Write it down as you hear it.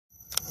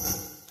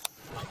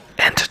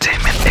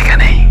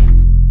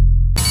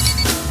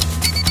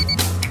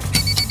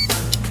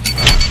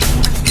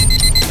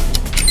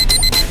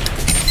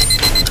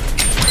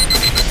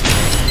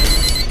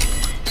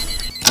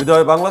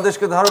হৃদয়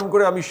বাংলাদেশকে ধারণ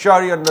করে আমি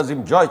শাহরিয়ার নাজিম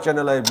জয়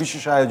চ্যানেলের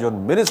বিশেষ আয়োজন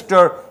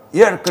মিনিস্টার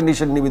এয়ার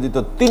কন্ডিশন নিবেদিত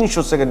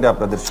 300 সেকেন্ডে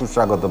আপনাদের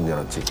সুস্বাগতম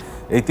জানাচ্ছি।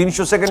 এই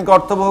 300 সেকেন্ডকে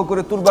অর্থবহ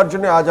করে তুলবার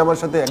জন্য আজ আমার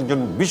সাথে একজন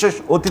বিশেষ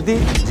অতিথি,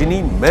 যিনি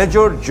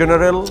মেজর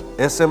জেনারেল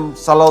SM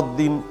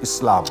সালাউদ্দিন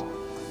ইসলাম।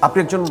 আপনি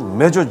একজন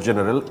মেজর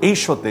জেনারেল, এই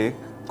শোতে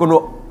কোনো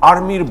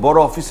আর্মির বড়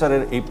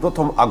অফিসারের এই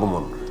প্রথম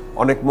আগমন।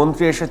 অনেক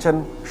মন্ত্রী এসেছেন,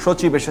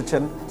 সচিব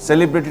এসেছেন,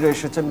 সেলিব্রিটিরা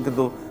এসেছেন,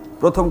 কিন্তু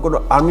প্রথম কোনো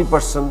আর্মি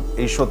পার্সন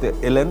এই শোতে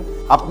এলেন।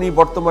 আপনি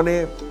বর্তমানে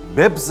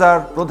বেবজার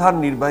প্রধান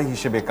নির্বাহী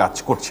হিসেবে কাজ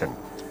করছেন।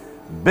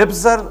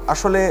 বেবজার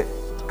আসলে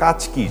কাজ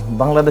কি?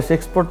 Bangladesh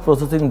export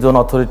processing zone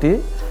authority,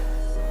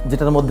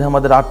 যেটার মধ্যে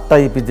আমাদের 8টা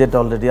ইপিজেড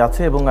অলরেডি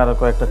আছে এবং আরও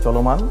কয়েকটা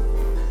চলমান,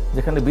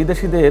 যেখানে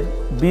বিদেশিদের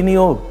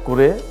বিনিয়োগ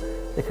করে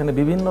এখানে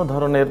বিভিন্ন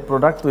ধরনের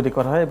প্রোডাক্ট তৈরি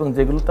করা হয় এবং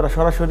যেগুলো তারা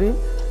সরাসরি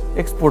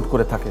এক্সপোর্ট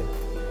করে থাকে।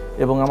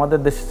 এবং আমাদের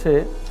দেশে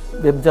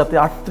বেবজাতে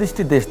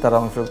 38টি দেশ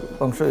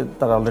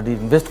তারা অলরেডি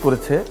ইনভেস্ট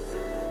করেছে,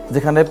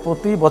 যেখানে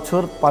প্রতি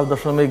বছর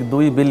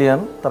 5.2 বিলিয়ন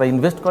তারা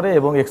ইনভেস্ট করে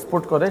এবং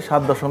এক্সপোর্ট করে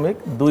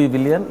 7.2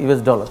 বিলিয়ন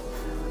 $।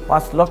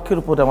 5 লক্ষের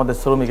উপরে আমাদের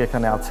শ্রমিক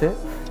এখানে আছে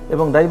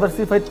এবং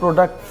ডাইভার্সিফাইড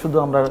প্রোডাক্ট শুধু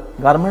আমরা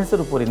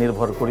গার্মেন্টসের উপরই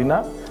নির্ভর করি না।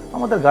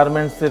 আমাদের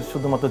গার্মেন্টসের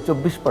শুধুমাত্র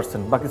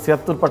 24%, বাকি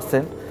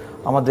 76%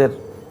 আমাদের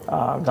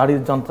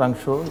গাড়ির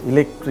যন্ত্রাংশ,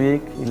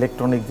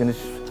 ইলেকট্রনিক জিনিস,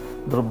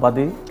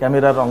 দ্রব্যাদি,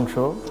 ক্যামেরার অংশ,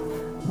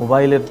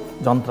 মোবাইলের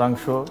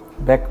যন্ত্রাংশ,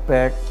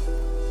 ব্যাকপ্যাক,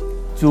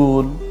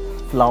 চুল,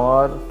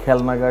 ফ্লাওয়ার,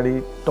 খেলনা গাড়ি,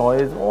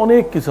 টয়েজ,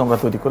 অনেক কিছু আমরা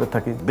তৈরি করে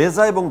থাকি।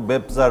 বেজা এবং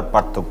বেবজার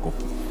পার্থক্য?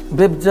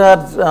 বেবজার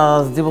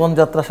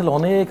জীবনযাত্রা আসলে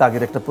অনেক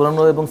আগের একটা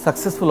পুরানো এবং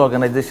সাকসেসফুল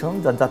অর্গানাইজেশন,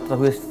 যার যাত্রা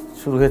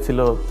শুরু হয়েছিল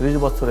 30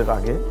 বছরের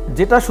আগে,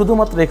 যেটা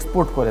শুধুমাত্র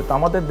এক্সপোর্ট করে। তো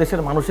আমাদের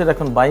দেশের মানুষের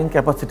এখন বাইং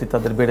ক্যাপাসিটি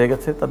তাদের বেড়ে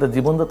গেছে, তাদের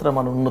জীবনযাত্রার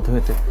মান উন্নত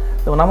হয়েছে।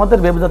 যেমন আমাদের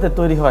বেবজাতে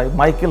তৈরি হয়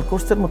মাইকেল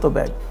কোর্সের মতো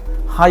ব্যাগ,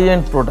 হাই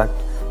এন্ড প্রোডাক্ট,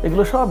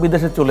 এগুলো সব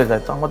বিদেশে চলে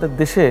যায়। তো আমাদের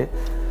দেশে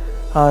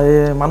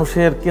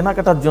মানুষের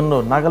কেনাকাটার জন্য,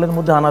 নাগালের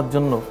মধ্যে আনার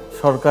জন্য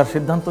সরকার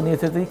সিদ্ধান্ত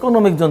নিয়েছে যে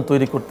ইকোনমিক জোন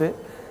তৈরি করতে,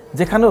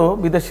 যেখানেও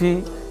বিদেশি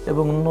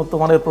এবং উন্নত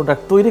মানের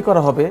প্রোডাক্ট তৈরি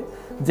করা হবে,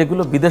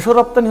 যেগুলো বিদেশেও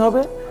রপ্তানি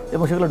হবে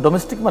এবং সেগুলো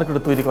ডোমেস্টিক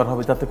মার্কেটে তৈরি করা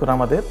হবে, যাতে করে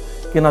আমাদের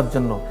কেনার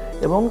জন্য,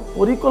 এবং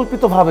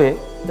পরিকল্পিতভাবে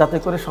যাতে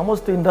করে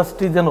সমস্ত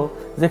ইন্ডাস্ট্রি যেন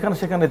যেখানে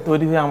সেখানে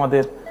তৈরি হয়ে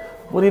আমাদের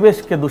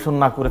পরিবেশকে দূষণ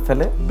না করে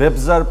ফেলে।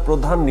 বেবজার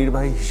প্রধান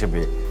নির্বাহী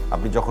হিসেবে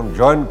আপনি যখন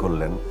জয়েন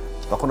করলেন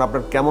তখন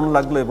আপনার কেমন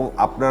লাগলো এবং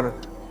আপনার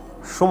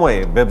সময়ে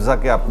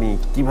বেবজাকে আপনি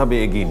কিভাবে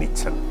এগিয়ে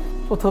নিচ্ছেন?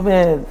 প্রথমে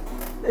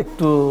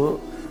একটু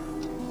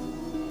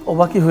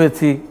অবাকই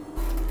হয়েছি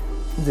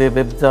যে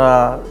বেবজা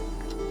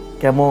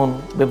কেমন,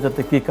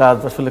 বেবজাতে কী কাজ,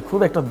 আসলে খুব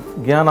একটা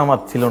জ্ঞান আমার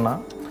ছিল না।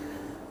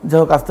 যাই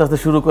হোক, আস্তে আস্তে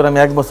শুরু করে আমি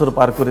 1 বছর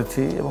পার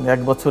করেছি এবং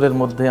 1 বছরের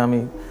মধ্যে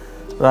আমি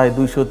প্রায়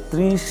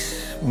 230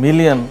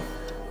 মিলিয়ন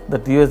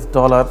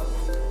 $,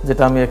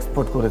 যেটা আমি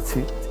এক্সপোর্ট করেছি।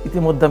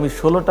 ইতিমধ্যে আমি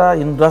 16টা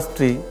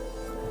ইন্ডাস্ট্রি,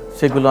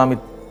 সেগুলো আমি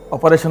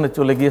অপারেশনে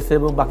চলে গিয়েছে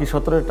এবং বাকি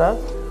 17টা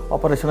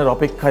অপারেশনের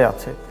অপেক্ষায়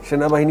আছে।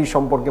 সেনাবাহিনী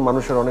সম্পর্কে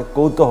মানুষের অনেক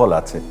কৌতূহল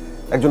আছে।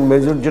 একজন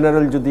মেজর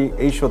জেনারেল যদি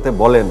এই শোতে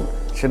বলেন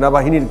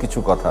সেনাবাহিনীর কিছু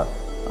কথা।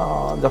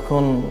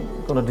 যখন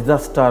কোনো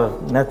ডিজাস্টার,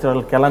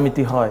 ন্যাচারাল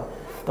ক্যালামিটি হয়,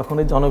 তখন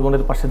এই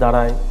জনগণের পাশে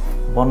দাঁড়ায়,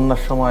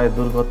 বন্যার সময়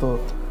দুর্গত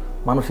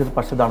মানুষের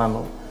পাশে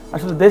দাঁড়ানো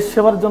আসলে দেশ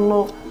সেবার জন্য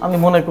আমি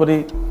মনে করি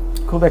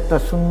খুব একটা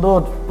সুন্দর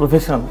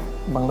প্রফেশন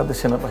বাংলাদেশ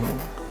সেনাবাহিনী।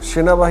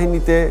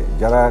 সেনাবাহিনীতে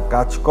যারা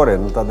কাজ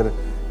করেন তাদের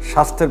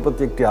স্বাস্থ্যের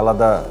প্রতি একটি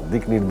আলাদা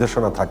দিক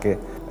নির্দেশনা থাকে।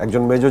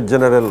 একজন মেজর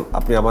জেনারেল,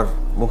 আপনি আমার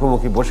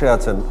মুখোমুখি বসে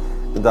আছেন,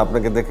 কিন্তু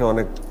আপনাকে দেখে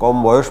অনেক কম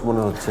বয়স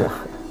মনে হচ্ছে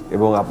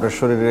এবং আপনার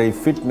শরীরের এই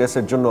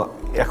ফিটনেসের জন্য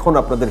এখন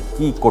আপনাদের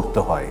কি করতে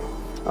হয়?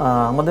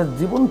 আমাদের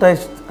জীবনটাই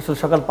আসলে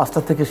সকাল 5টা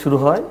থেকে শুরু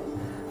হয়,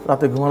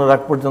 রাতে ঘুমানোর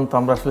আগ পর্যন্ত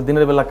আমরা আসলে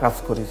দিনের বেলা কাজ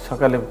করি।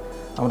 সকালে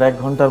আমরা 1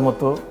 ঘন্টার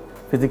মতো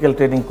ফিজিক্যাল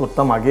ট্রেনিং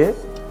করতাম আগে,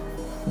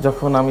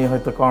 যখন আমি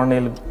হয়তো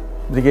কর্নেল,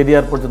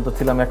 ব্রিগেডিয়ার পর্যন্ত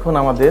ছিলাম। এখন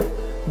আমাদের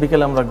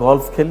বিকেলে আমরা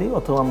গলফ খেলি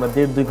অথবা আমরা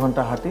 1.5-2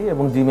 ঘন্টা হাঁটি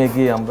এবং জিমে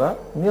গিয়ে আমরা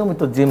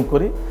নিয়মিত জিম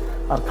করি।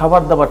 আর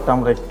খাবার দাবারটা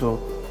আমরা একটু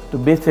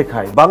বেঁচে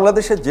খাই।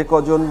 বাংলাদেশে যে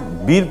কজন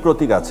বীর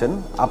প্রতীক আছেন,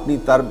 আপনি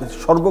তার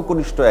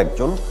সর্বকনিষ্ঠ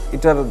একজন।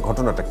 এটার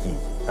ঘটনাটা কি?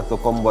 এত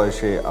কম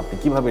বয়সে আপনি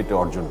কিভাবে এটা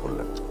অর্জন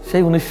করলেন?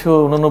 সেই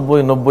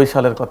 1989-90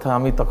 সালের কথা।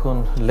 আমি তখন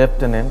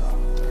লেফটেন্যান্ট,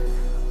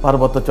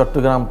 পার্বত্য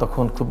চট্টগ্রাম,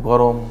 তখন খুব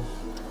গরম,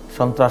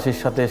 সন্ত্রাসীর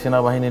সাথে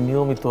সেনাবাহিনীর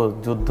নিয়মিত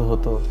যুদ্ধ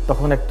হতো।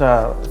 তখন একটা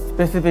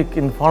স্পেসিফিক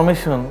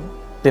ইনফরমেশন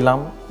পেলাম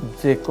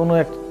যে কোনো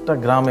একটা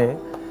গ্রামে,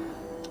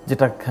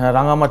 যেটা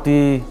রাঙামাটি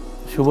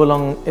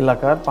সুবলং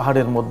এলাকার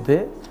পাহাড়ের মধ্যে,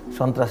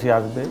 সন্ত্রাসী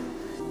আসবে।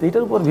 তো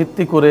এইটার উপর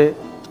ভিত্তি করে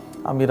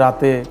আমি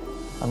রাতে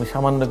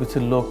সামান্য কিছু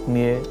লোক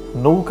নিয়ে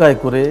নৌকায়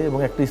করে এবং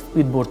একটা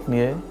স্পিড বোট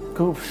নিয়ে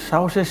খুব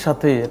সাহসের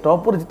সাথে একটা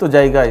অপরিচিত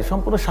জায়গায়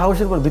সম্পূর্ণ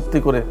সাহসের উপর ভিত্তি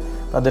করে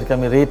তাদেরকে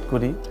আমি রেড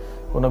করি।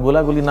 কোনো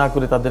গোলাগুলি না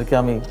করে তাদেরকে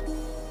আমি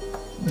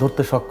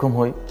ধরতে সক্ষম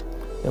হই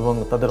এবং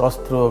তাদের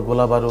অস্ত্র,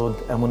 গোলা বারুদ,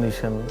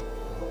 অ্যামুনিশন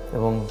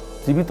এবং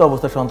জীবিত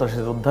অবস্থায়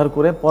সন্ত্রাসীদের উদ্ধার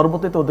করে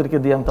পরবর্তীতে ওদেরকে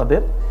দিয়ে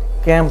তাদের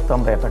ক্যাম্প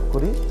আমরা অ্যাটাক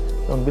করি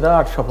এবং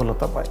বিরাট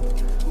সফলতা পাই।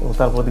 এবং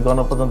তার প্রতি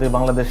গণপ্রজাতন্ত্রী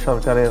বাংলাদেশ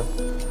সরকারের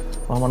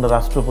মহামান্য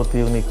রাষ্ট্রপতি,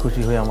 উনি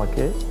খুশি হয়ে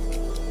আমাকে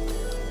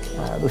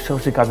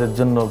দুঃসাহসী কাজের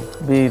জন্য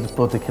বীর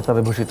প্রতীক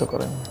খেতাবে ভূষিত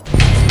করেন।